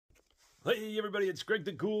Hey everybody, it's Greg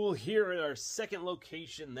the Ghoul here at our second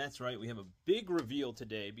location. That's right, we have a big reveal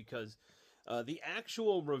today because the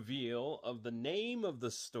actual reveal of the name of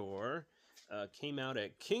the store came out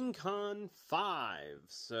at KingCon 5.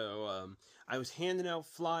 So I was handing out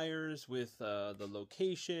flyers with the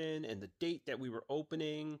location and the date that we were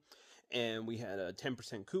opening, and we had a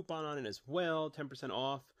 10% coupon on it as well, 10%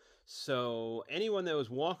 off. So anyone that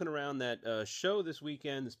was walking around that show this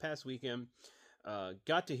past weekend,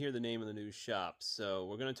 got to hear the name of the new shop. So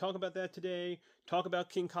we're going to talk about that today, talk about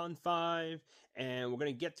KingCon 5, and we're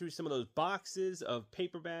going to get through some of those boxes of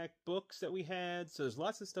paperback books that we had. So there's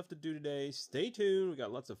lots of stuff to do today. Stay tuned. We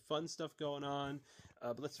got lots of fun stuff going on.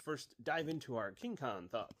 But let's first dive into our KingCon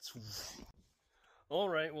thoughts. All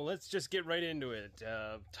right, well, let's just get right into it.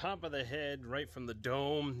 Top of the head, right from the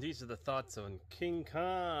dome. These are the thoughts on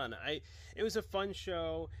KingCon. It was a fun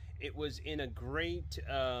show. It was in a great,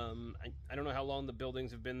 I don't know how long the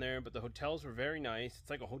buildings have been there, but the hotels were very nice.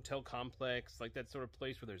 It's like a hotel complex, like that sort of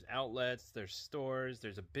place where there's outlets, there's stores,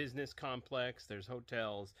 there's a business complex, there's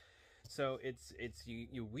hotels. So it's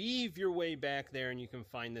you weave your way back there and you can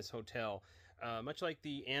find this hotel. Much like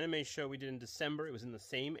the anime show we did in December, it was in the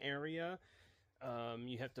same area.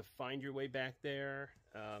 You have to find your way back there.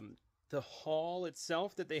 The hall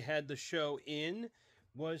itself that they had the show in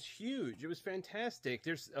was huge. It was fantastic.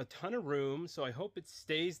 There's a ton of room, so I hope it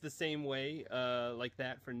stays the same way like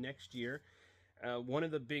that for next year. One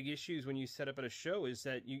of the big issues when you set up at a show is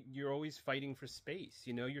that you're always fighting for space.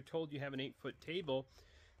 You know, you're told you have an 8-foot table,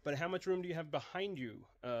 but how much room do you have behind you?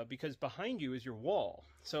 Because behind you is your wall.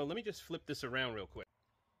 So let me just flip this around real quick.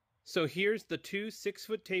 So here's the two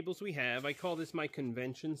 6-foot tables we have. I call this my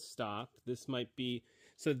convention stock. This might be,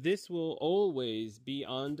 so this will always be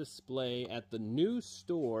on display at the new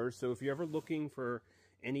store. So if you're ever looking for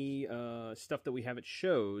any stuff that we have at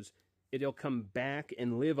shows, it'll come back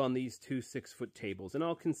and live on these two 6-foot tables. And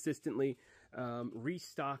I'll consistently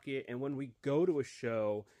restock it. And when we go to a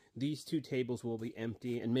show, these two tables will be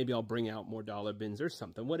empty. And maybe I'll bring out more dollar bins or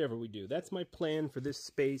something, whatever we do. That's my plan for this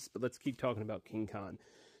space. But let's keep talking about KingCon.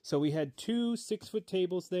 So we had two 6-foot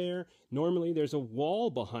tables there. Normally there's a wall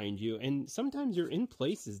behind you, and sometimes you're in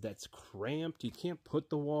places that's cramped. You can't put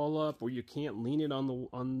the wall up, or you can't lean it on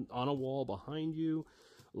a wall behind you.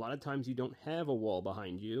 A lot of times you don't have a wall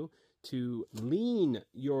behind you to lean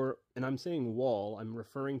your, and I'm saying wall, I'm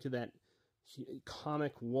referring to that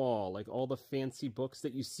comic wall, like all the fancy books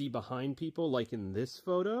that you see behind people, like in this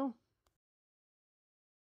photo.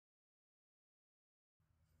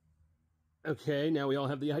 Okay, now we all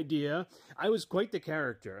have the idea. I was quite the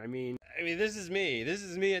character. I mean, this is me. This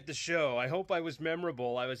is me at the show. I hope I was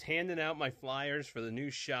memorable. I was handing out my flyers for the new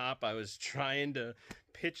shop. I was trying to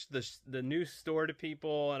pitch the new store to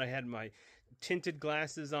people, and I had my tinted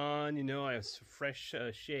glasses on. You know, I was fresh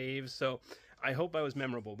shaved, so I hope I was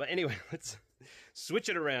memorable. But anyway, let's switch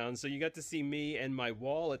it around. So you got to see me and my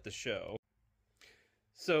wall at the show.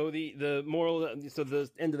 So the moral, so the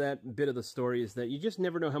end of that bit of the story is that you just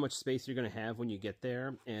never know how much space you're going to have when you get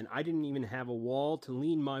there. And I didn't even have a wall to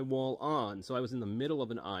lean my wall on. So I was in the middle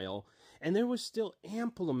of an aisle, and there was still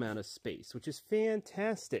ample amount of space, which is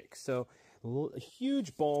fantastic. So a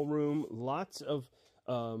huge ballroom, lots of,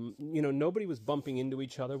 nobody was bumping into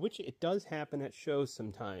each other, which it does happen at shows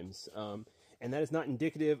sometimes. And that is not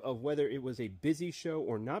indicative of whether it was a busy show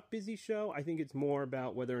or not busy show. I think it's more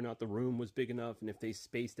about whether or not the room was big enough and if they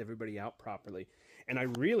spaced everybody out properly. And I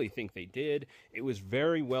really think they did. It was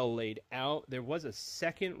very well laid out. There was a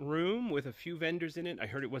second room with a few vendors in it. I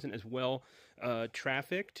heard it wasn't as well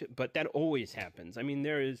trafficked, but that always happens. I mean,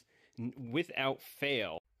 there is, without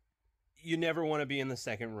fail, you never want to be in the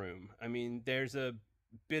second room. I mean, there's a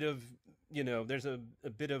bit of, there's a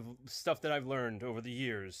bit of stuff that I've learned over the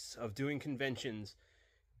years of doing conventions.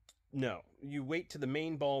 No, you wait to the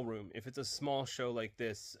main ballroom if it's a small show like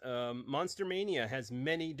this. Monster Mania has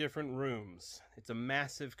many different rooms. It's a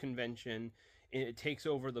massive convention. It takes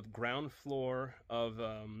over the ground floor of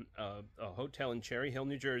a hotel in Cherry Hill,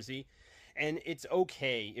 New Jersey. And it's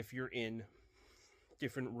okay if you're in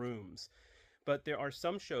different rooms. But there are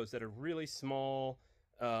some shows that are really small.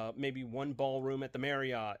 Maybe one ballroom at the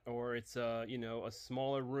Marriott, or it's a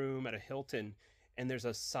smaller room at a Hilton, and there's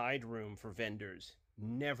a side room for vendors.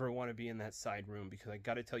 Never want to be in that side room, because I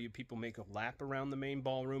got to tell you, people make a lap around the main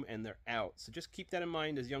ballroom and they're out. So just keep that in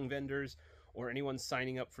mind as young vendors or anyone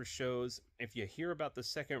signing up for shows. If you hear about the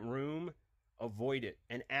second room, avoid it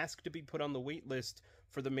and ask to be put on the wait list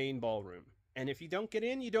for the main ballroom. And if you don't get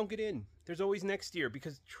in, you don't get in. There's always next year,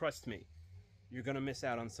 because trust me, you're going to miss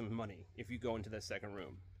out on some money if you go into that second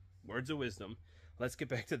room. Words of wisdom. Let's get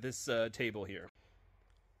back to this table here.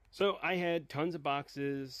 So I had tons of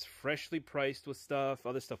boxes, freshly priced with stuff,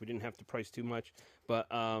 other stuff we didn't have to price too much. But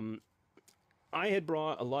I had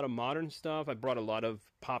brought a lot of modern stuff. I brought a lot of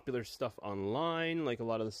popular stuff online, like a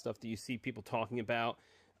lot of the stuff that you see people talking about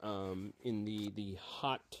in the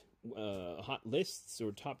hot lists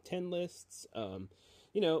or top 10 lists.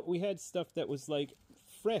 You know, we had stuff that was like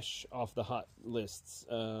fresh off the hot lists.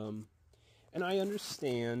 And I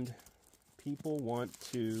understand people want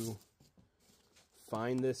to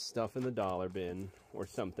find this stuff in the dollar bin or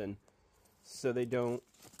something so they don't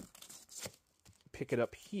pick it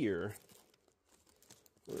up here.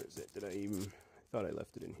 Where is it? Did I even... I thought I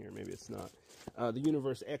left it in here. Maybe it's not. The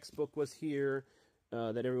Universe X book was here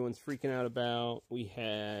that everyone's freaking out about. We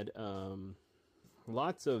had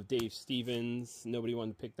lots of Dave Stevens. Nobody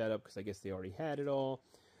wanted to pick that up because I guess they already had it all.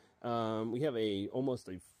 We have almost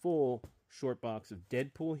a full short box of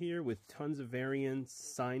Deadpool here with tons of variants,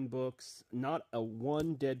 signed books, not a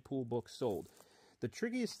one Deadpool book sold. The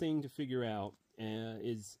trickiest thing to figure out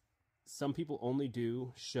is some people only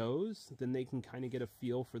do shows, then they can kind of get a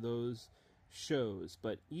feel for those shows,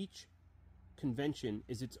 but each convention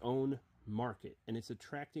is its own market and it's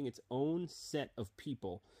attracting its own set of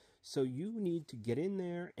people. So you need to get in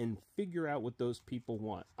there and figure out what those people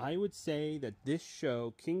want. I would say that this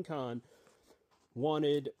show, King Con,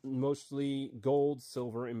 wanted mostly gold,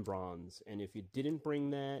 silver, and bronze. And if you didn't bring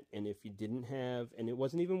that, and if you didn't have, and it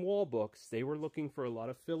wasn't even wall books, they were looking for a lot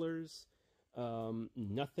of fillers.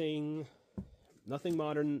 Nothing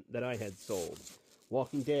modern that I had sold.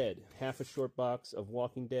 Walking Dead, half a short box of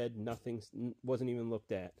Walking Dead, nothing, wasn't even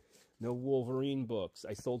looked at. No Wolverine books.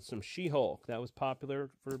 I sold some She-Hulk. That was popular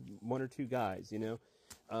for one or two guys, you know.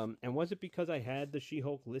 And was it because I had the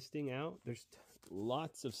She-Hulk listing out? There's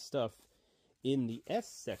lots of stuff in the S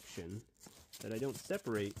section that I don't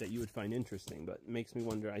separate that you would find interesting, but it makes me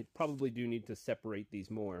wonder. I probably do need to separate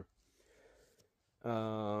these more.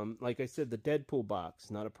 Like I said, the Deadpool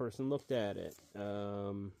box. Not a person looked at it.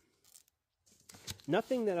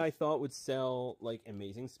 Nothing that I thought would sell like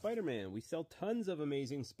Amazing Spider-Man. We sell tons of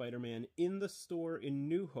Amazing Spider-Man in the store in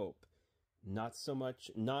New Hope. Not so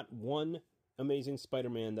much, not one Amazing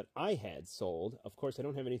Spider-Man that I had sold. Of course, I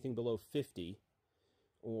don't have anything below 50.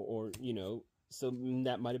 Or you know, so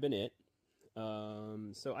that might have been it.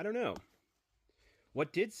 So I don't know.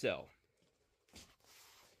 What did sell?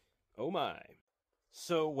 Oh my.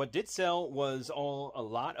 So what did sell was a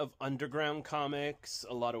lot of underground comics,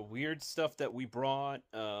 a lot of weird stuff that we brought.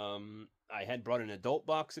 I had brought an adult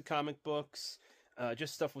box of comic books,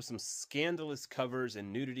 just stuff with some scandalous covers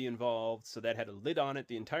and nudity involved. So that had a lid on it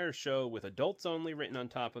the entire show with adults only written on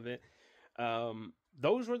top of it.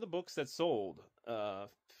 Those were the books that sold.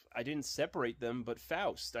 I didn't separate them, but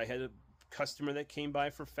Faust. I had a customer that came by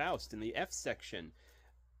for Faust in the F section.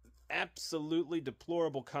 Absolutely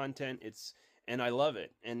deplorable content. And I love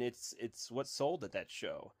it. And it's what sold at that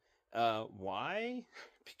show. Why?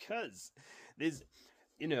 Because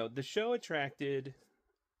the show attracted,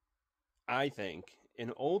 I think,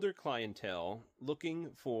 an older clientele looking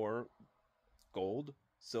for gold,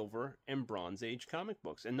 silver, and Bronze Age comic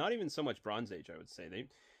books. And not even so much Bronze Age, I would say.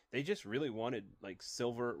 They just really wanted like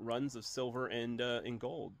silver runs of silver and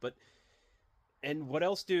gold. And what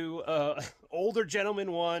else do older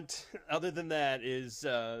gentlemen want other than that is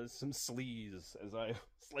some sleaze, as I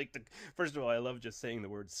like to... First of all, I love just saying the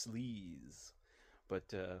word sleaze.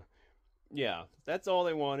 But, yeah, that's all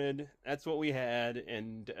they wanted. That's what we had.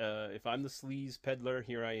 And if I'm the sleaze peddler,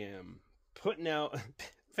 here I am. Putting out...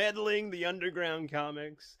 peddling the underground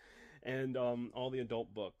comics and all the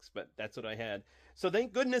adult books. But that's what I had. So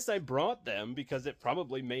thank goodness I brought them, because it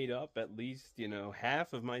probably made up at least,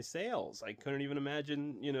 half of my sales. I couldn't even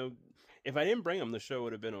imagine, if I didn't bring them, the show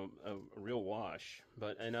would have been a real wash.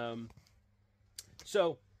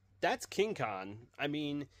 So that's King Con. I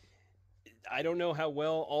mean, I don't know how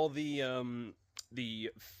well all the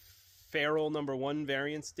Feral #1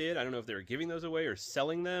 variants did. I don't know if they were giving those away or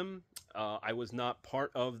selling them. I was not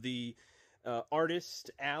part of the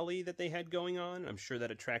artist alley that they had going on. I'm sure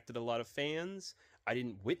that attracted a lot of fans. I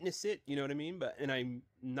didn't witness it, you know what I mean? And I'm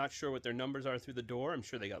not sure what their numbers are through the door. I'm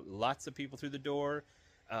sure they got lots of people through the door.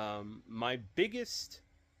 My biggest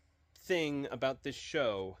thing about this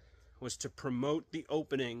show was to promote the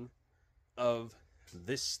opening of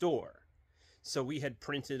this store. So we had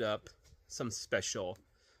printed up some special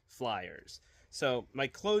flyers. So my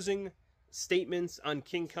closing statements on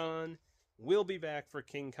King Con: we'll be back for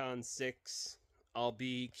King Con 6. I'll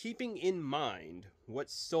be keeping in mind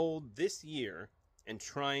what sold this year and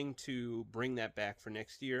trying to bring that back for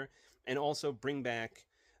next year, and also bring back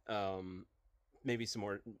maybe some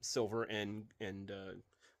more silver and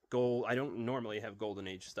gold. I don't normally have Golden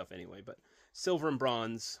Age stuff anyway, but silver and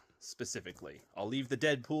bronze specifically. I'll leave the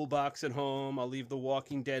Deadpool box at home. I'll leave the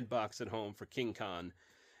Walking Dead box at home for King Con.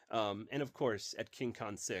 And of course, at King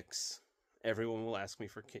Con 6, everyone will ask me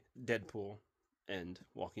for Deadpool and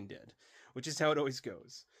Walking Dead, which is how it always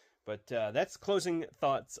goes. But that's closing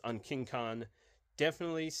thoughts on King Con.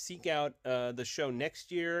 Definitely seek out the show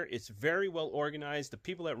next year. It's very well organized. The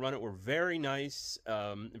people that run it were very nice,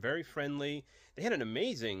 very friendly. They had an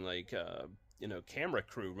amazing, camera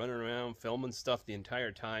crew running around filming stuff the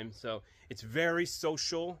entire time. So it's very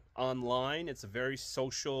social online. It's a very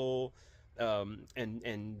social,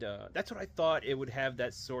 and that's what I thought. It would have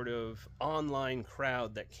that sort of online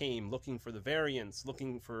crowd that came looking for the variants,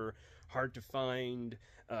 looking for hard to find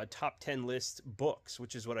top 10 list books,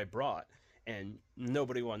 which is what I brought. And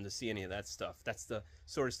nobody wanted to see any of that stuff. That's the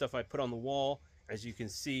sort of stuff I put on the wall, as you can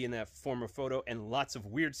see in that former photo, and lots of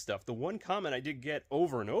weird stuff. The one comment I did get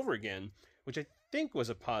over and over again, which I think was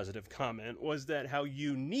a positive comment, was that how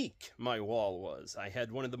unique my wall was. I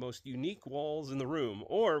had one of the most unique walls in the room,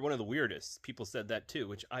 or one of the weirdest. People said that too,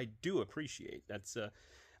 which I do appreciate. That's,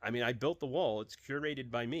 I built the wall. It's curated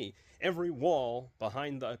by me. Every wall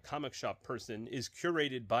behind the comic shop person is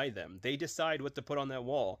curated by them. They decide what to put on that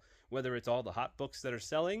wall, whether it's all the hot books that are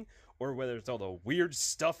selling or whether it's all the weird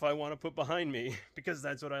stuff I want to put behind me, because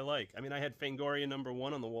that's what I like. I mean, I had Fangoria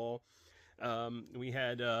 #1 on the wall. We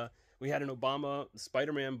had an Obama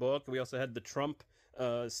Spider-Man book. We also had the Trump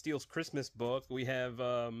Steals Christmas book. We have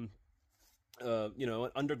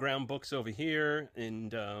underground books over here,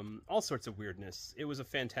 and all sorts of weirdness. It was a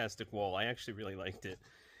fantastic wall. I actually really liked it.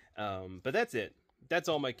 But that's it. That's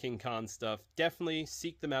all my King Con stuff. Definitely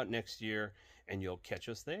seek them out next year, and you'll catch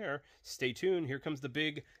us there. Stay tuned. Here comes the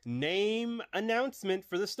big name announcement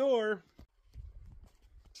for the store.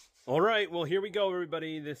 All right, well, here we go,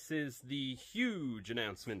 everybody. This is the huge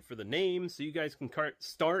announcement for the name, so you guys can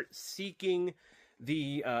start seeking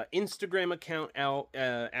the Instagram account out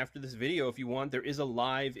after this video if you want. There is a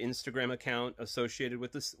live Instagram account associated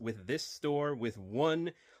with this store, with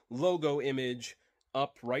one logo image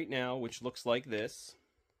up right now, which looks like this.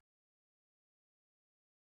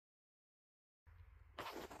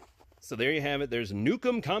 So there you have it. There's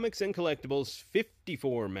Nukem Comics and Collectibles,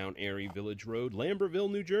 54 Mount Airy Village Road,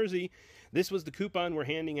 Lambertville, New Jersey. This was the coupon we're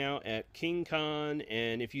handing out at King Con,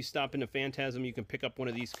 and if you stop into Phantasm, you can pick up one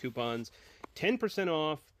of these coupons. 10%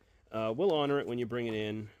 off. We'll honor it when you bring it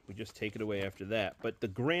in. We just take it away after that. But the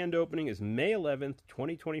grand opening is May 11th,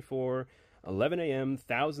 2024, 11 a.m.,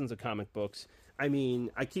 thousands of comic books. I mean,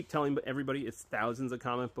 I keep telling everybody it's thousands of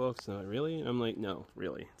comic books. Really? I'm like, no,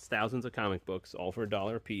 really. It's thousands of comic books, all for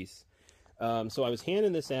 $1 a piece. So I was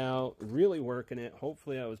handing this out, really working it.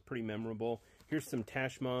 Hopefully I was pretty memorable. Here's some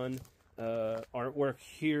Tashmon artwork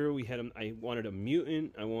here. I wanted a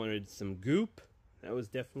mutant. I wanted some goop. That was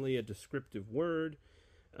definitely a descriptive word.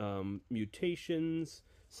 Mutations.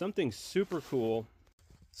 Something super cool.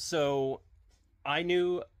 So I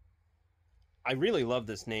knew I really love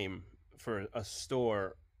this name for a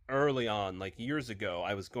store early on, like years ago.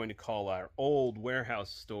 I was going to call our old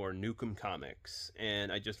warehouse store Nukem Comics,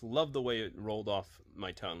 and I just loved the way it rolled off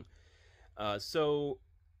my tongue. So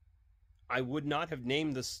I would not have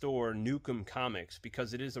named the store Nukem Comics,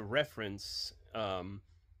 because it is a reference,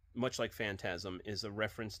 much like Phantasm, is a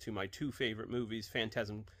reference to my two favorite movies,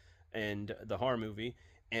 Phantasm and the horror movie,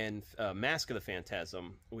 and Mask of the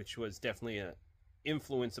Phantasm, which was definitely an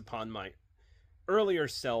influence upon my earlier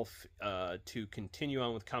self to continue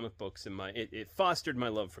on with comic books, and it fostered my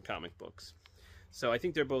love for comic books. So I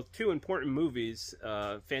think they're both two important movies.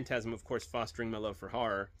 Phantasm, of course, fostering my love for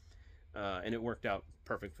horror, and it worked out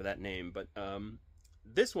perfect for that name. But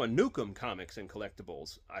this one, Nukem Comics and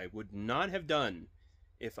Collectibles, I would not have done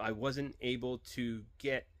if I wasn't able to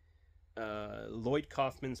get Lloyd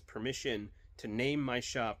Kaufman's permission to name my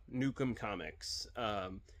shop Nukem Comics.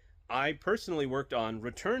 I personally worked on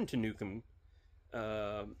Return to Nukem,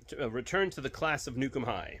 Return to the Class of Nukem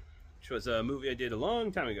High, which was a movie I did a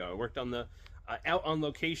long time ago. I worked on the out on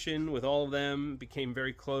location with all of them, became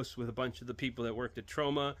very close with a bunch of the people that worked at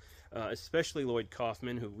Troma, especially Lloyd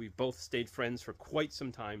Kaufman, who we've both stayed friends for quite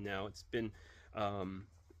some time now. It's been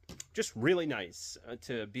just really nice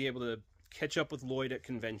to be able to catch up with Lloyd at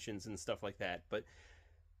conventions and stuff like that. But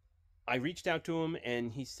I reached out to him,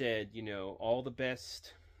 and he said, all the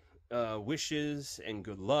best wishes and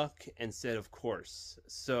good luck, and said, of course.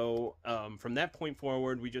 So from that point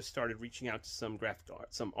forward, we just started reaching out to some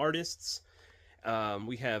some artists.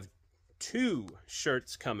 We have 2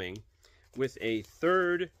 shirts coming with a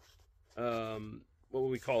third, what would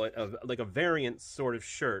we call it? Like a variant sort of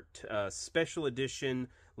shirt, special edition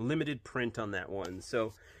limited print on that one.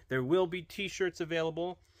 So there will be t-shirts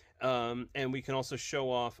available. And we can also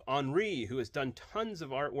show off Henri, who has done tons of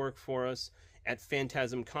artwork for us at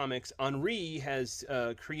Phantasm Comics. Henri has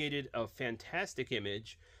created a fantastic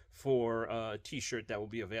image for a t-shirt that will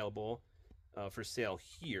be available for sale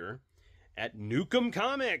here at Nukem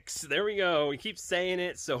Comics. There we go. We keep saying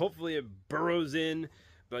it, so hopefully it burrows in.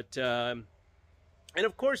 But, and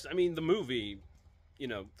of course, I mean, the movie, you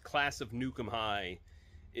know, Class of Nukem High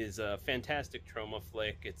is a fantastic trauma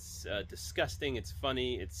flick. It's disgusting. It's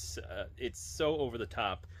funny. It's so over the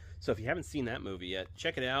top. So if you haven't seen that movie yet,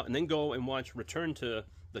 check it out, and then go and watch Return to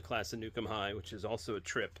the Class of Nukem High, which is also a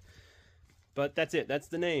trip. But that's it. That's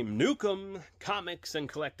the name. Nukem Comics and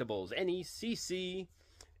Collectibles. NECC.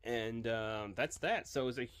 And that's that. So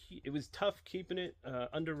it was tough keeping it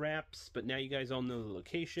under wraps, but now you guys all know the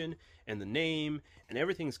location and the name, and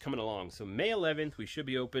everything's coming along. So May 11th, we should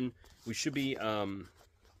be open. We should be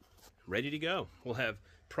ready to go. We'll have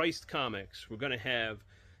priced comics. We're going to have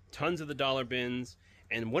tons of the dollar bins.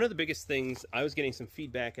 And one of the biggest things, I was getting some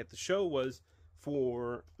feedback at the show, was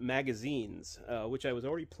for magazines, which I was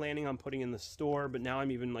already planning on putting in the store, but now I'm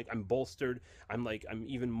even I'm bolstered. I'm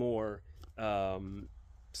even more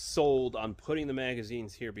sold on putting the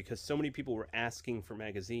magazines here, because so many people were asking for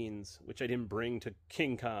magazines, which I didn't bring to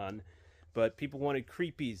King Con, but people wanted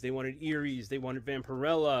Creepies, they wanted Eries, they wanted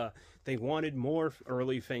Vampirella, they wanted more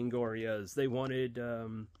early Fangorias, they wanted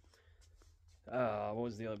what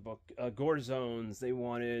was the other book, Gore Zones, they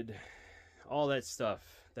wanted all that stuff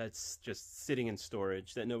that's just sitting in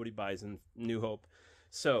storage that nobody buys in New Hope.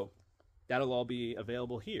 So that'll all be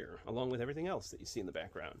available here, along with everything else that you see in the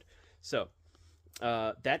background. So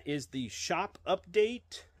that is the shop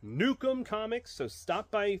update, Nukem Comics. So stop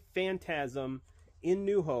by Phantasm in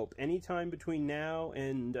New Hope anytime between now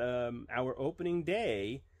and our opening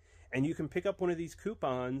day, and you can pick up one of these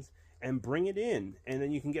coupons and bring it in, and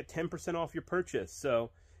then you can get 10% off your purchase. So,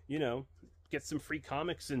 you know, get some free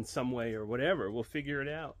comics in some way or whatever. We'll figure it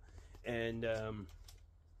out. And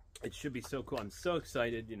it should be so cool. I'm so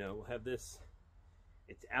excited. You know, we'll have this.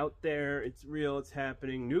 It's out there. It's real. It's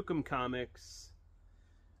happening. Nukem Comics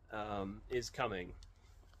is coming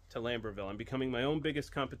to Lambertville. I'm becoming my own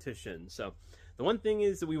biggest competition. So the one thing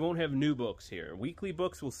is that we won't have new books here. Weekly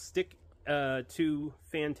books will stick to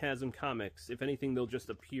Phantasm Comics. If anything, they'll just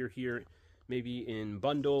appear here, maybe in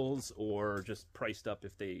bundles or just priced up.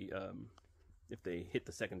 If they hit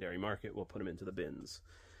the secondary market, we'll put them into the bins.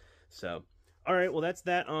 So, all right, well, that's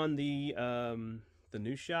that on the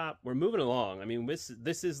new shop. We're moving along. I mean,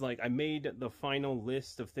 this is like, I made the final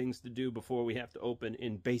list of things to do before we have to open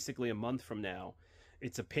in basically a month from now.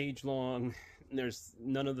 It's a page long. There's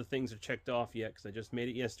none of the things are checked off yet because I just made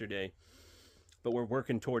it yesterday. But we're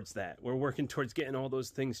working towards that. We're working towards getting all those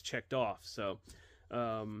things checked off. So,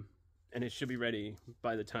 and it should be ready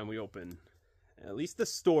by the time we open. At least the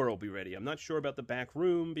store will be ready. I'm not sure about the back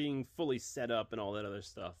room being fully set up and all that other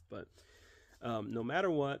stuff. But no matter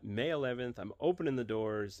what, May 11th, I'm opening the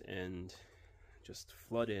doors and just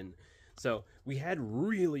flood in. So we had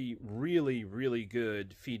really, really, really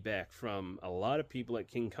good feedback from a lot of people at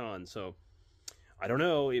King Con. So I don't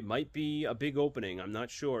know. It might be a big opening. I'm not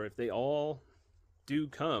sure. If they all do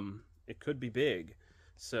come, it could be big.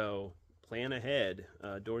 So plan ahead.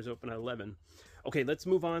 Doors open at 11. Okay, let's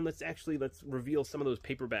move on. Let's reveal some of those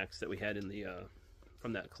paperbacks that we had in the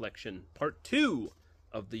from that collection. Part 2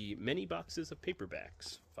 of the many boxes of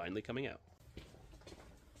paperbacks finally coming out.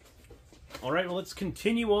 All right, well, let's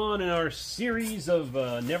continue on in our series of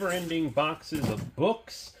never-ending boxes of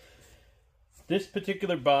books. This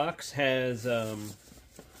particular box has a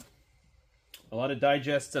lot of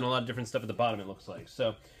digests and a lot of different stuff at the bottom, it looks like.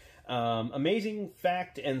 So, amazing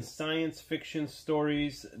fact and science fiction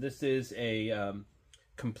stories. This is a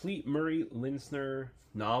complete Murray Leinster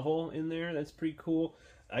novel in there. That's pretty cool.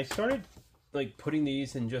 I started like putting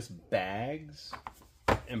these in just bags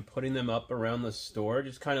and putting them up around the store,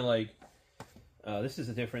 just kind of like this is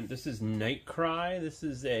Nightcry. This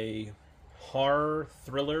is a horror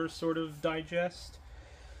thriller sort of digest.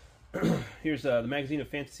 Here's the Magazine of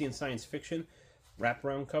Fantasy and Science Fiction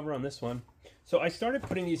wraparound cover on this one. So I started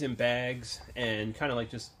putting these in bags and kind of like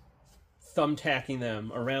just thumbtacking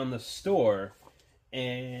them around the store,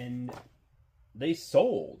 and they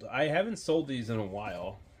sold. I haven't sold these in a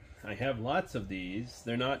while. I have lots of these.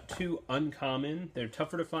 They're not too uncommon. They're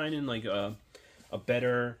tougher to find in like a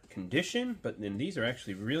better condition, but then these are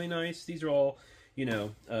actually really nice. These are all, you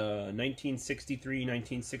know, 1963,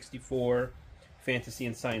 1964 fantasy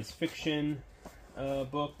and science fiction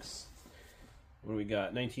books. What do we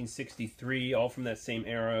got? 1963, all from that same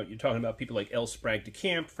era. You're talking about people like L. Sprague de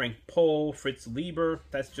Camp, Frank Pohl, Fritz Lieber.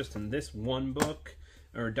 That's just in this one book,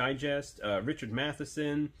 or digest. Richard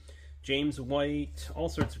Matheson, James White, all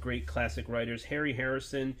sorts of great classic writers. Harry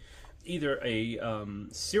Harrison, either a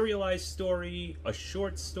serialized story, a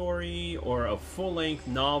short story, or a full-length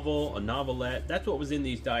novel, a novelette. That's what was in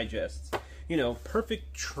these digests. You know,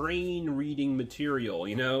 perfect train reading material,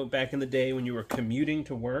 you know, back in the day when you were commuting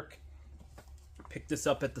to work. Pick this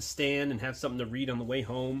up at the stand and have something to read on the way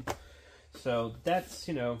home. So that's,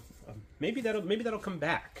 you know, maybe that'll come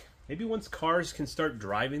back. Maybe once cars can start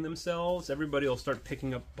driving themselves, everybody will start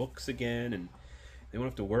picking up books again, and they won't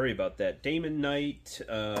have to worry about that. Damon Knight.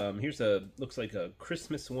 Here's looks like a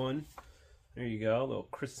Christmas one. There you go, a little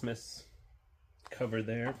Christmas cover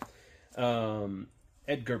there.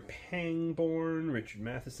 Edgar Pangborn, Richard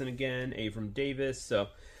Matheson again, Avram Davis. So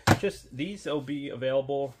just these will be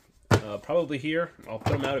available probably here. I'll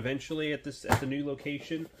put them out eventually at the new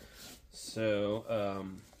location. So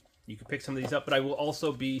you can pick some of these up, but I will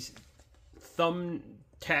also be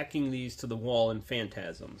thumb-tacking these to the wall in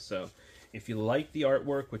Phantasm. So if you like the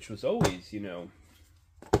artwork, which was always, you know,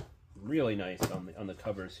 really nice on the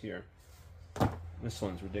covers here. This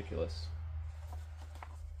one's ridiculous.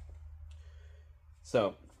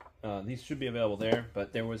 So these should be available there,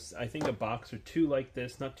 but there was, I think, a box or two like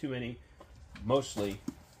this, not too many, mostly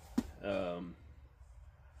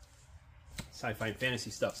sci-fi and fantasy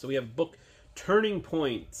stuff. So we have book Turning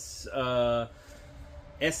Points,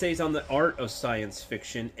 essays on the art of science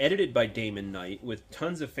fiction, edited by Damon Knight, with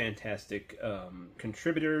tons of fantastic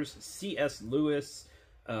contributors. C.S. Lewis,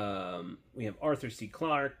 we have Arthur C.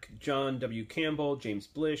 Clarke, John W. Campbell, James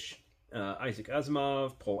Blish, Isaac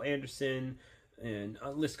Asimov, Paul Anderson, and the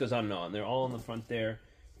list goes on and on. They're all on the front there.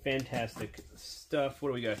 Fantastic stuff. What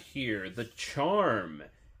do we got here? The Charm,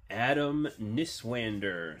 Adam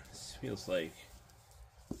Niswander. This feels like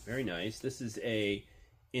very nice. This is a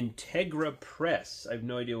Integra Press. I have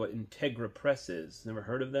no idea what Integra Press is. Never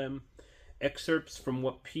heard of them. Excerpts from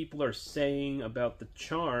what people are saying about The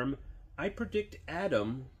Charm. I predict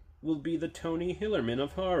Adam will be the Tony Hillerman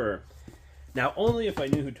of horror. Now, only if I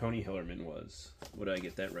knew who Tony Hillerman was would I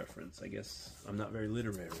get that reference. I guess I'm not very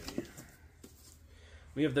literary.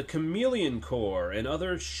 We have The Chameleon Corps and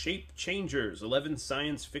Other Shape Changers, 11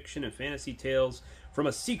 science fiction and fantasy tales from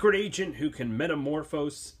a secret agent who can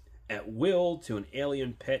metamorphose at will to an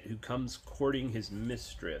alien pet who comes courting his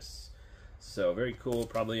mistress. So, very cool.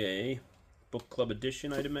 Probably a book club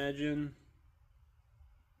edition, I'd imagine.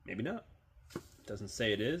 Maybe not. Doesn't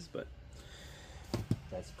say it is, but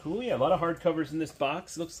that's cool. Yeah, a lot of hardcovers in this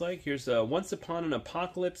box, looks like. Here's Once Upon an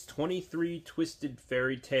Apocalypse, 23 Twisted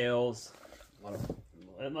Fairy Tales.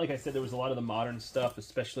 And like I said, there was a lot of the modern stuff,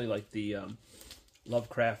 especially like the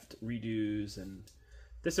Lovecraft redos. And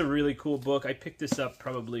this is a really cool book. I picked this up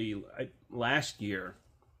probably last year,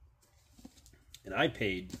 and I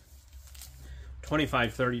paid $25,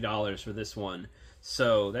 $30 for this one.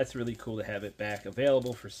 So that's really cool to have it back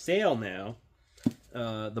available for sale now.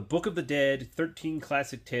 The Book of the Dead, 13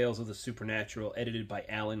 Classic Tales of the Supernatural, edited by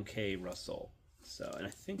Alan K. Russell. So, and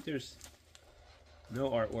I think there's no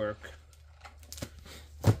artwork.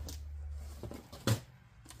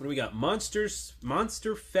 What do we got? Monster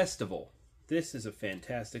Festival. This is a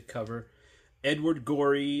fantastic cover. Edward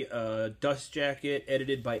Gorey, Dust Jacket,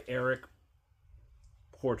 edited by Eric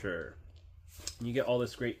Porter. And you get all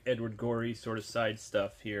this great Edward Gorey sort of side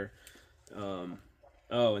stuff here.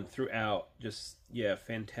 Oh, and throughout, just, yeah,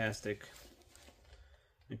 fantastic.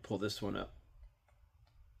 Let me pull this one up.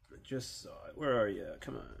 I just saw it. Where are you?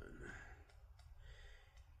 Come on.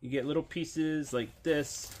 You get little pieces like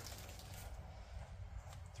this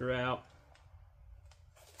throughout.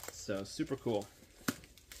 So, super cool.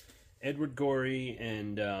 Edward Gorey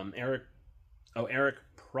and Eric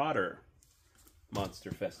Protter,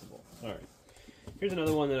 Monster Festival. All right. Here's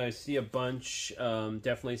another one that I see a bunch.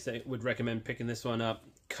 Definitely would recommend picking this one up.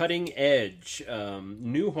 Cutting Edge.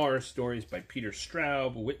 New horror stories by Peter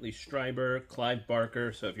Straub, Whitley Strieber, Clive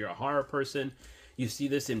Barker. So if you're a horror person, you see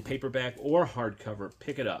this in paperback or hardcover,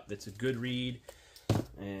 pick it up. It's a good read.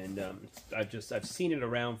 And I've seen it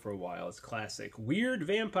around for a while. It's classic. Weird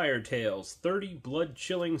Vampire Tales. 30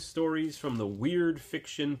 blood-chilling stories from the weird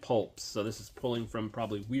fiction pulps. So this is pulling from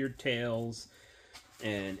probably Weird Tales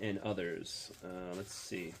and others. Let's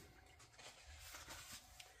see.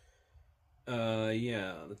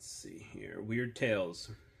 Yeah, let's see here. Weird Tales.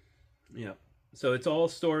 Yeah. So it's all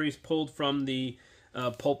stories pulled from the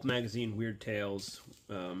pulp magazine Weird Tales,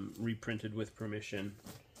 reprinted with permission.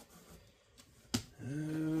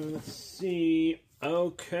 Let's see.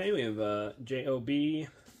 Okay, we have J.O.B.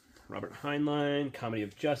 Robert Heinlein, Comedy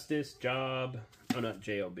of Justice, Job. Oh, not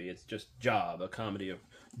J-O-B, it's just Job, a comedy of...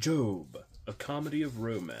 Job, a comedy of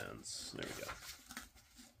romance. There we go.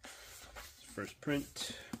 First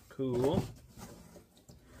print. Cool.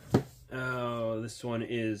 Oh, this one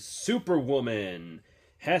is Superwoman.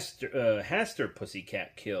 Haster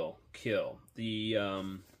Pussycat Kill.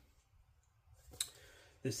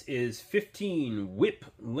 This is 15 whip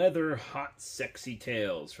leather hot sexy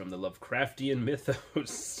tales from the Lovecraftian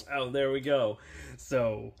mythos. Oh, there we go.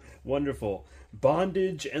 So wonderful.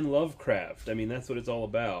 Bondage and Lovecraft. I mean, that's what it's all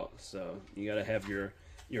about. So you got to have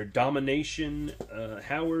your domination,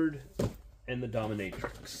 Howard, and the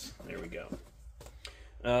dominatrix. There we go.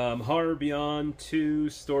 Horror Beyond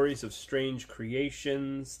 2, Stories of Strange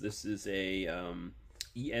Creations. This is a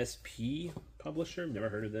ESP publisher. Never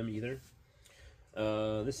heard of them either.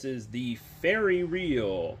 This is the Fairy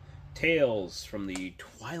Reel, Tales from the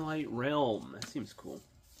Twilight Realm. That seems cool.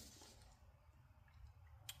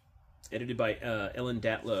 Edited by Ellen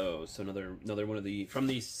Datlow. So another one of the from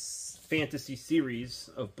the fantasy series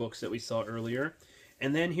of books that we saw earlier.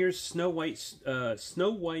 And then here's Snow White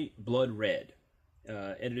Blood Red.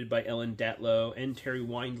 Edited by Ellen Datlow and Terry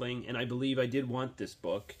Windling, and I believe I did want this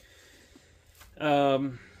book.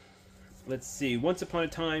 Let's see. Once upon a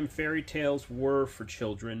time, fairy tales were for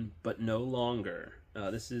children, but no longer.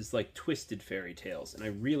 This is like twisted fairy tales, and I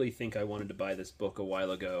really think I wanted to buy this book a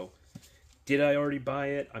while ago. Did I already buy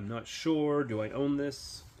it? I'm not sure. Do I own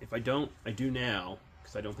this? If I don't, I do now,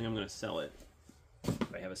 because I don't think I'm going to sell it.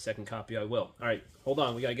 If I have a second copy, I will. All right, hold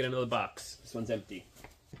on. We got to get another box. This one's empty.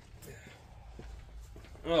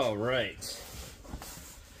 All right.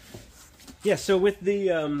 Yeah, so with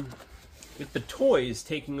the toys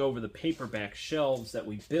taking over the paperback shelves that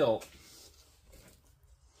we built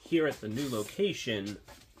here at the new location,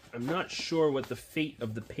 I'm not sure what the fate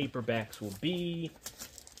of the paperbacks will be.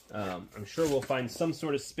 I'm sure we'll find some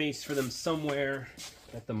sort of space for them somewhere.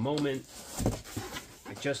 At the moment,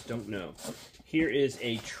 I just don't know. Here is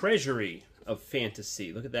a treasury of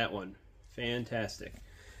fantasy. Look at that one. Fantastic.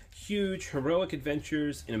 Huge heroic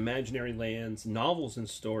adventures in imaginary lands, novels and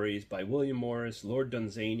stories by William Morris, Lord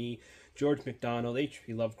Dunsany, George MacDonald,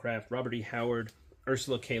 H.P. Lovecraft, Robert E. Howard,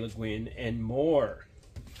 Ursula K. Le Guin, and more.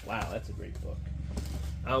 Wow, that's a great book.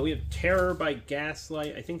 We have Terror by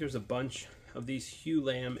Gaslight. I think there's a bunch of these Hugh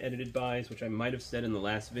Lamb edited bys, which I might have said in the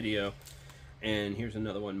last video. And here's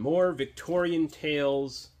another one. More Victorian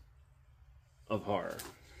Tales of Horror.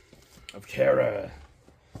 Of Terror.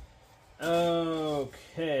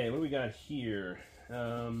 Okay, what do we got here?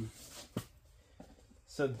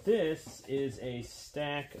 So this is a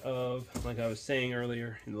stack of, like I was saying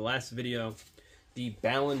earlier in the last video, the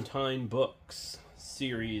Ballantine Books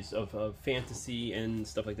series of fantasy and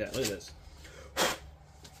stuff like that. Look at this. Ah,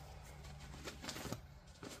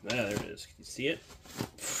 there it is. Can you see it?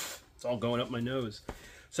 It's all going up my nose.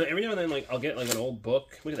 So every now and then, like, I'll get like an old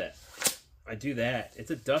book. Look at that. I do that.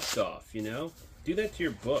 It's a dust off, you know? Do that to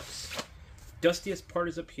your books. Dustiest part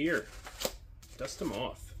is up here. Dust them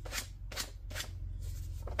off.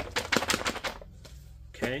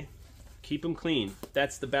 Okay? Keep them clean.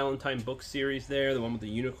 That's the Ballantine Book series there, the one with the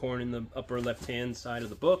unicorn in the upper left-hand side of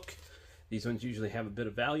the book. These ones usually have a bit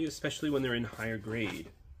of value, especially when they're in higher grade.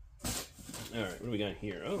 Alright, what do we got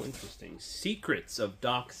here? Oh, interesting. Secrets of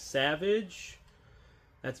Doc Savage.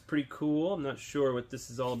 That's pretty cool. I'm not sure what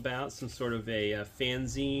this is all about. Some sort of a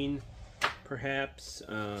fanzine, perhaps.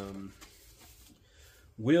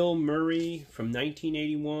 Will Murray from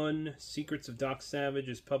 1981. Secrets of Doc Savage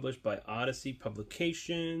is published by Odyssey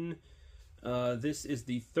Publication. This is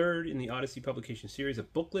the third in the Odyssey Publication series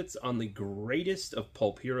of booklets on the greatest of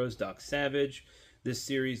pulp heroes, Doc Savage. This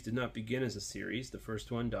series did not begin as a series. The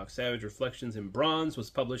first one, Doc Savage Reflections in Bronze,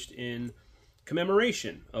 was published in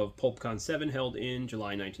commemoration of PulpCon 7, held in July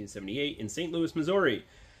 1978 in St. Louis, Missouri.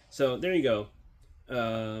 So there you go.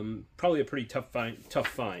 Probably a pretty tough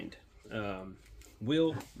find.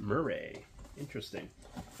 Will Murray. Interesting.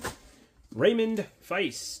 Raymond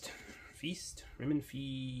Feist. Raymond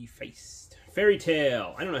Feist. Fairy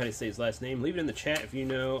Tale. I don't know how to say his last name. Leave it in the chat if you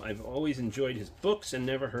know. I've always enjoyed his books and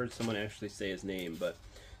never heard someone actually say his name. But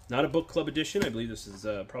not a book club edition. I believe this is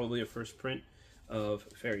probably a first print of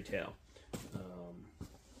Fairy Tale.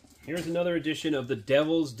 Here's another edition of the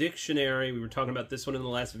Devil's Dictionary. We were talking about this one in the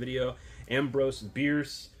last video. Ambrose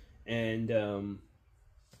Bierce. And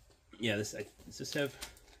yeah, does this have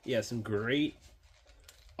some great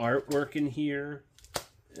artwork in here.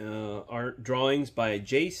 Art drawings by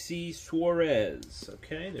J.C. Suarez.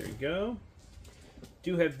 Okay, there you go.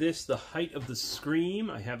 Do have this, The Height of the Scream.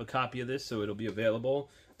 I have a copy of this, so it'll be available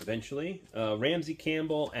eventually. Ramsey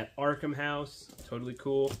Campbell at Arkham House. Totally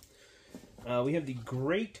cool. We have The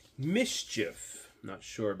Great Mischief. Not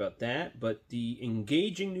sure about that, but the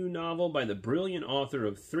engaging new novel by the brilliant author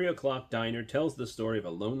of 3 O'Clock Diner tells the story of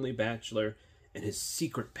a lonely bachelor and his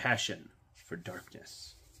secret passion for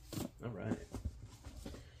darkness. All right.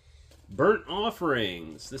 Burnt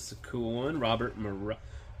Offerings. This is a cool one. Robert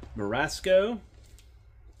Marasco.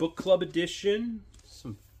 Book Club edition.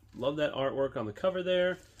 Love that artwork on the cover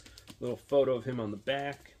there. Little photo of him on the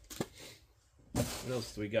back. What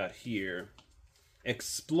else do we got here?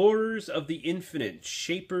 Explorers of the Infinite,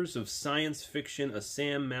 Shapers of Science Fiction, by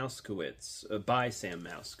Sam Moskowitz.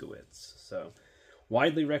 So,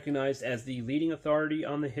 widely recognized as the leading authority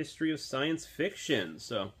on the history of science fiction.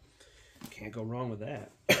 So, can't go wrong with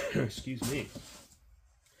that. Excuse me.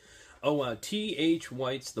 Oh, T.H.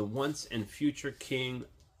 White's The Once and Future King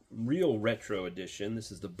Real Retro Edition.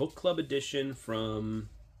 This is the book club edition from,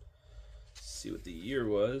 let's see what the year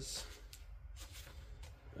was.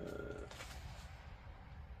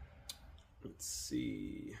 Let's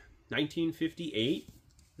see, 1958.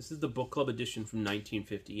 This is the book club edition from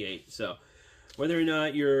 1958. So whether or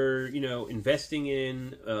not you're, investing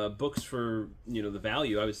in books for, the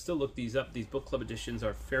value, I would still look these up. These book club editions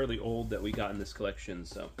are fairly old that we got in this collection.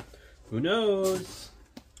 So who knows?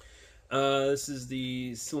 This is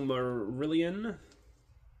the Silmarillion,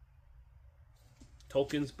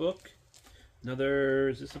 Tolkien's book. Another,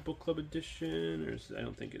 is this a book club edition? Or I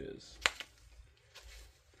don't think it is.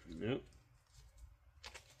 Nope.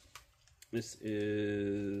 This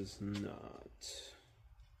is not.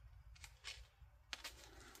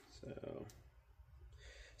 So,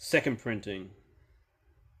 second printing.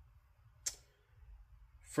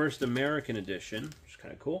 First American edition, which is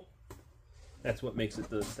kind of cool. That's what makes it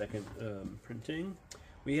the second printing.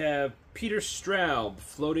 We have Peter Straub,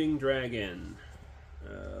 Floating Dragon.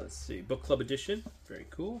 Let's see, book club edition. Very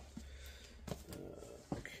cool.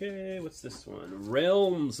 Okay, what's this one?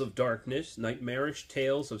 Realms of Darkness, Nightmarish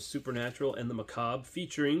Tales of Supernatural and the Macabre,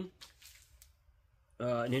 featuring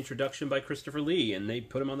an introduction by Christopher Lee, and they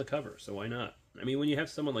put him on the cover, so why not? I mean, when you have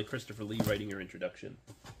someone like Christopher Lee writing your introduction,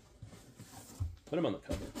 put him on the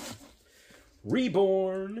cover.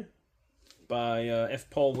 Reborn by F.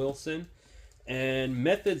 Paul Wilson, and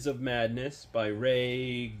Methods of Madness by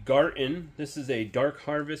Ray Garton. This is a Dark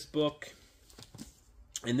Harvest book,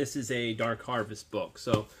 and this is a Dark Harvest book.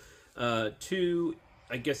 So, two,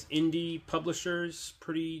 I guess, indie publishers.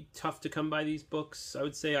 Pretty tough to come by these books. I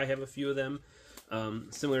would say I have a few of them.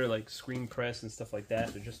 Similar to like Screen Press and stuff like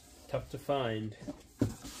that. They're just tough to find.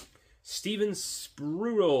 Steven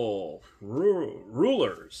Spruill,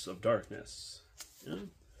 Rulers of Darkness. Yeah.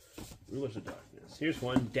 Rulers of Darkness. Here's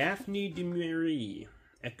one. Daphne du Maurier,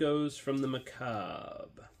 Echoes from the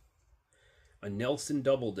Macabre. A Nelson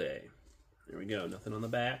Doubleday. There we go. Nothing on the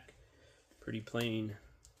back. Pretty plain.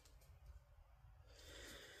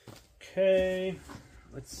 Okay.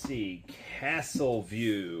 Let's see. Castle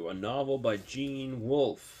View, a novel by Gene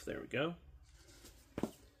Wolfe. There we go.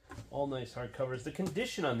 All nice hardcovers. The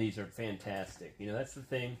condition on these are fantastic. That's the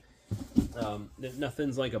thing.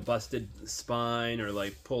 Nothing's like a busted spine or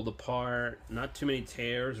like pulled apart. Not too many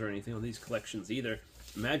tears or anything on these collections either.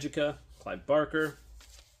 Magica, Clive Barker.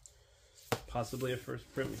 Possibly a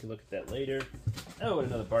first print. We can look at that later. Oh, and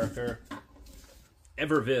another Barker.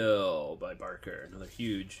 Everville by Barker. Another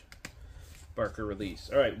huge Barker release.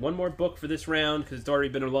 All right, one more book for this round because it's already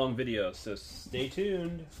been a long video, so stay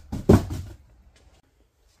tuned.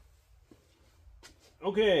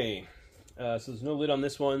 Okay, so there's no lid on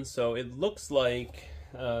this one, so it looks like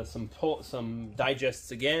some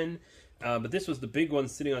digests again, but this was the big one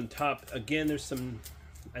sitting on top. Again, there's some,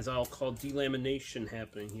 as I'll call, delamination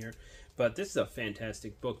happening here, but this is a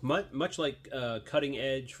fantastic book. Much like Cutting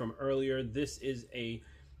Edge from earlier, this is a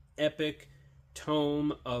epic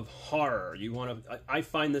tome of horror. I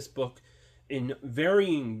find this book in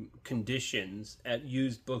varying conditions at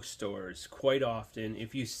used bookstores quite often.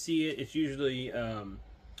 If you see it, it's usually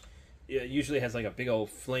it usually has like a big old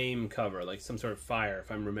flame cover, like some sort of fire,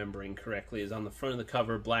 if I'm remembering correctly, is on the front of the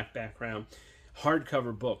cover, black background.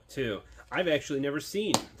 Hardcover book too. I've actually never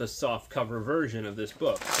seen the soft cover version of this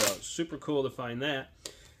book, so super cool to find that.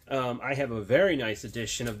 I have a very nice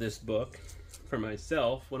edition of this book for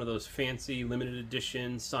myself, one of those fancy limited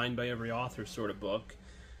editions, signed by every author sort of book.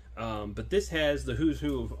 But this has the who's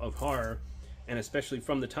who of horror, and especially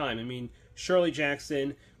from the time. I mean, Shirley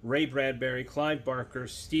Jackson, Ray Bradbury, Clive Barker,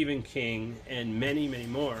 Stephen King, and many, many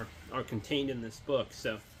more are contained in this book.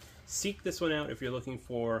 So seek this one out if you're looking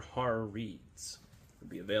for horror reads. It'll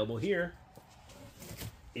be available here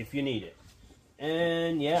if you need it.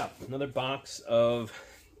 And yeah, another box of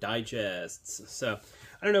digests. So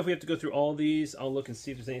I don't know if we have to go through all these. I'll look and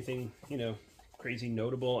see if there's anything, you know, crazy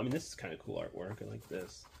notable. I mean, this is kind of cool artwork. I like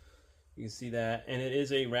this. You can see that. And it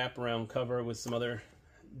is a wraparound cover with some other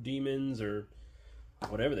demons or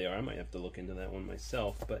whatever they are. I might have to look into that one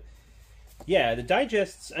myself. But yeah, the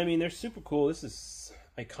digests, I mean, they're super cool. This is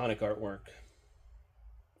iconic artwork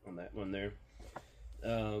on that one there.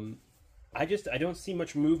 I don't see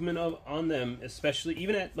much movement on them, especially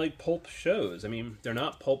even at like pulp shows. I mean, they're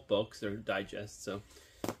not pulp books, they're digests, so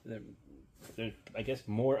I guess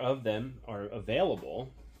more of them are available.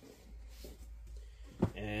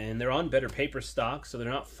 And they're on better paper stock, so they're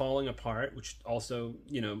not falling apart, which also,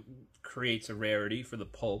 you know, creates a rarity for the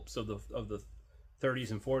pulps of the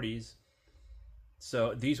 30s and 40s.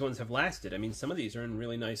 So these ones have lasted. I mean, some of these are in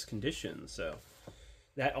really nice condition, so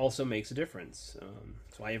that also makes a difference.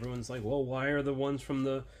 That's why everyone's like, well, why are the ones from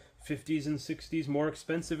the 50s and 60s more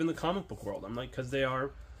expensive in the comic book world? I'm like, because they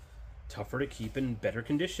are tougher to keep in better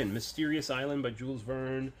condition. Mysterious Island by Jules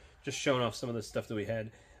Verne, just showing off some of the stuff that we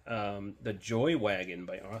had. The Joy Wagon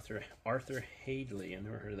by Arthur Hadley. I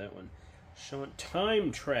never heard of that one.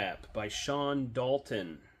 Time Trap by Sean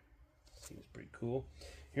Dalton. Seems pretty cool.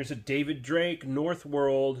 Here's a David Drake,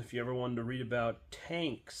 Northworld, if you ever wanted to read about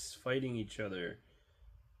tanks fighting each other.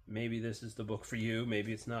 Maybe this is the book for you,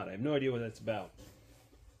 maybe it's not. I have no idea what that's about.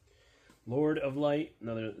 Lord of Light,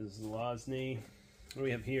 another Zelazny. What do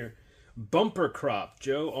we have here? Bumper Crop,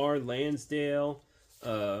 Joe R. Lansdale,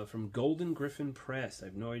 from Golden Griffin Press. I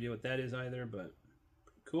have no idea what that is either, but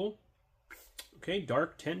cool. Okay,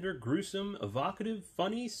 dark, tender, gruesome, evocative,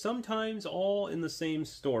 funny, sometimes all in the same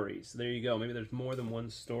story. So there you go. Maybe there's more than one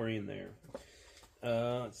story in there.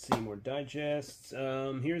 Let's see, more digests.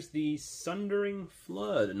 Here's the Sundering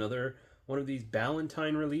Flood, another one of these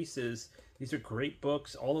Ballantine releases. These are great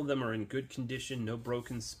books. All of them are in good condition, no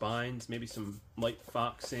broken spines, maybe some light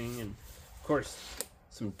foxing, and of course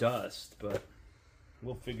some dust, but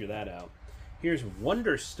we'll figure that out. Here's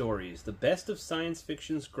Wonder Stories, the best of science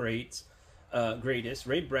fiction's greatest.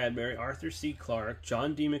 Ray Bradbury, Arthur C. Clarke,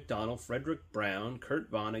 John D. McDonnell, Frederick Brown,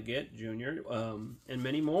 Kurt Vonnegut Jr., and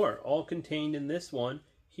many more, all contained in this one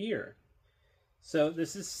here. So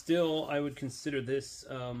this is still, I would consider this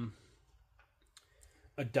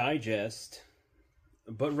a digest,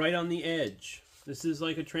 but right on the edge. This is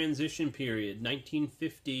like a transition period,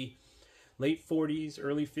 1950, late 40s,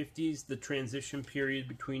 early 50s, the transition period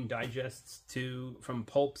between digests from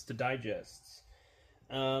pulps to digests.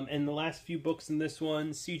 And the last few books in this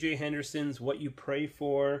one, C.J. Henderson's What You Pray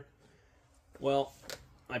For. Well,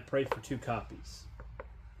 I pray for 2 copies.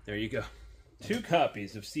 There you go. 2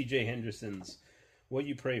 copies of C.J. Henderson's What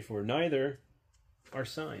You Pray For. Neither are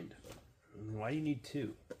signed. Why do you need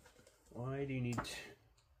 2? Why do you need 2?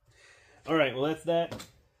 All right, well, that's that.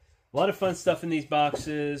 A lot of fun stuff in these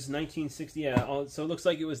boxes. 1960, yeah. So it looks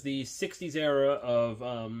like it was the 60s era of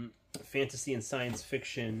fantasy and science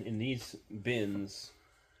fiction in these bins.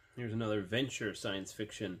 Here's another Venture science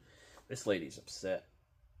fiction. This lady's upset.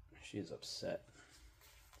 She is upset.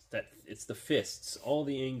 It's the fists. All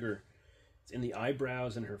the anger. It's in the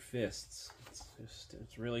eyebrows and her fists.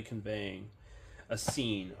 It's really conveying a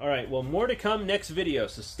scene. All right, well, more to come next video,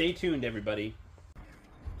 so stay tuned, everybody.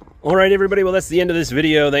 All right, everybody, well, that's the end of this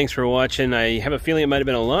video. Thanks for watching. I have a feeling it might have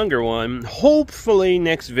been a longer one. Hopefully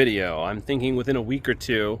next video. I'm thinking within a week or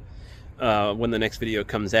two when the next video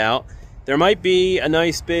comes out. There might be a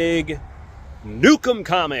nice big Nukem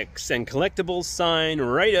Comics and Collectibles sign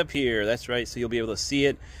right up here. That's right, so you'll be able to see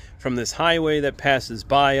it from this highway that passes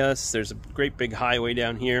by us. There's a great big highway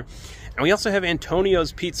down here. And we also have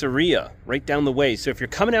Antonio's Pizzeria right down the way. So if you're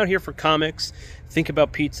coming out here for comics, think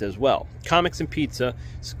about pizza as well. Comics and pizza.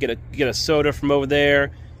 So get a soda from over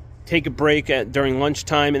there, take a break during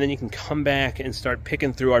lunchtime, and then you can come back and start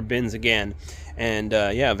picking through our bins again. And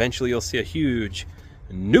yeah, eventually you'll see a huge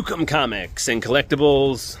Nukem Comics and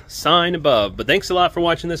Collectibles sign above. But thanks a lot for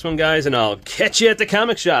watching this one, guys, and I'll catch you at the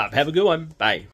comic shop. Have a good one. Bye.